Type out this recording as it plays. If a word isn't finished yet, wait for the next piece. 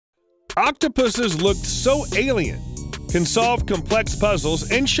Octopuses look so alien, can solve complex puzzles,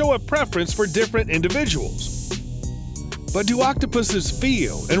 and show a preference for different individuals. But do octopuses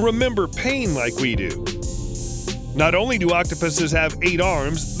feel and remember pain like we do? Not only do octopuses have 8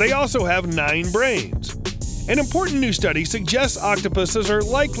 arms, they also have 9 brains. An important new study suggests octopuses are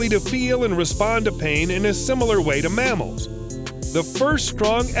likely to feel and respond to pain in a similar way to mammals, the first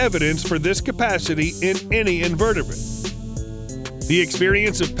strong evidence for this capacity in any invertebrate. The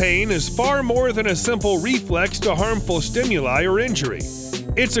experience of pain is far more than a simple reflex to harmful stimuli or injury.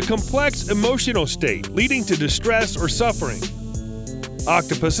 It's a complex emotional state leading to distress or suffering.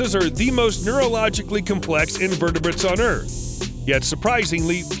 Octopuses are the most neurologically complex invertebrates on Earth, yet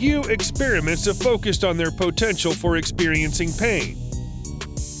surprisingly few experiments have focused on their potential for experiencing pain.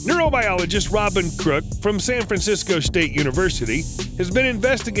 Neurobiologist Robin Crook from San Francisco State University has been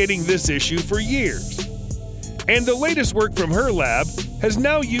investigating this issue for years. And the latest work from her lab has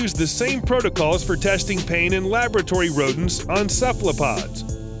now used the same protocols for testing pain in laboratory rodents on cephalopods,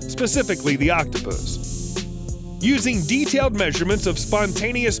 specifically the octopus. Using detailed measurements of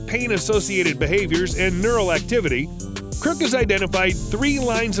spontaneous pain-associated behaviors and neural activity, Crook has identified 3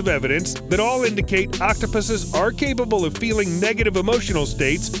 lines of evidence that all indicate octopuses are capable of feeling negative emotional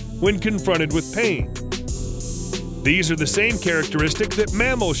states when confronted with pain. These are the same characteristics that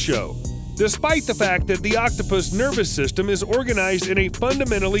mammals show, despite the fact that the octopus nervous system is organized in a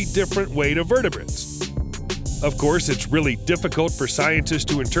fundamentally different way to vertebrates. Of course, it's really difficult for scientists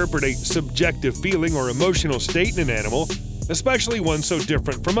to interpret a subjective feeling or emotional state in an animal, especially one so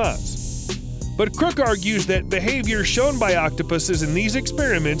different from us. But Crook argues that behavior shown by octopuses in these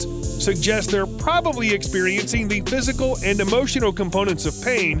experiments suggests they're probably experiencing the physical and emotional components of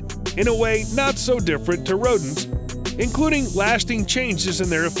pain in a way not so different to rodents, including lasting changes in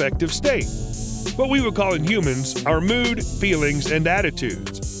their affective state, what we would call in humans our mood, feelings, and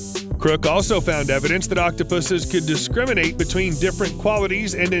attitudes. Crook also found evidence that octopuses could discriminate between different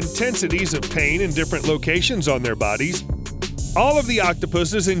qualities and intensities of pain in different locations on their bodies. All of the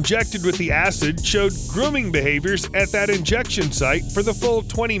octopuses injected with the acid showed grooming behaviors at that injection site for the full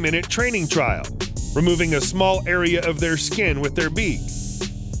 20-minute training trial, removing a small area of their skin with their beak.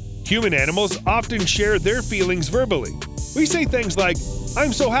 Human animals often share their feelings verbally. We say things like,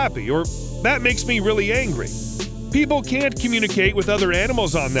 "I'm so happy," or "that makes me really angry." People can't communicate with other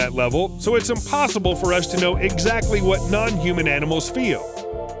animals on that level, so it's impossible for us to know exactly what non-human animals feel.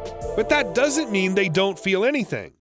 But that doesn't mean they don't feel anything.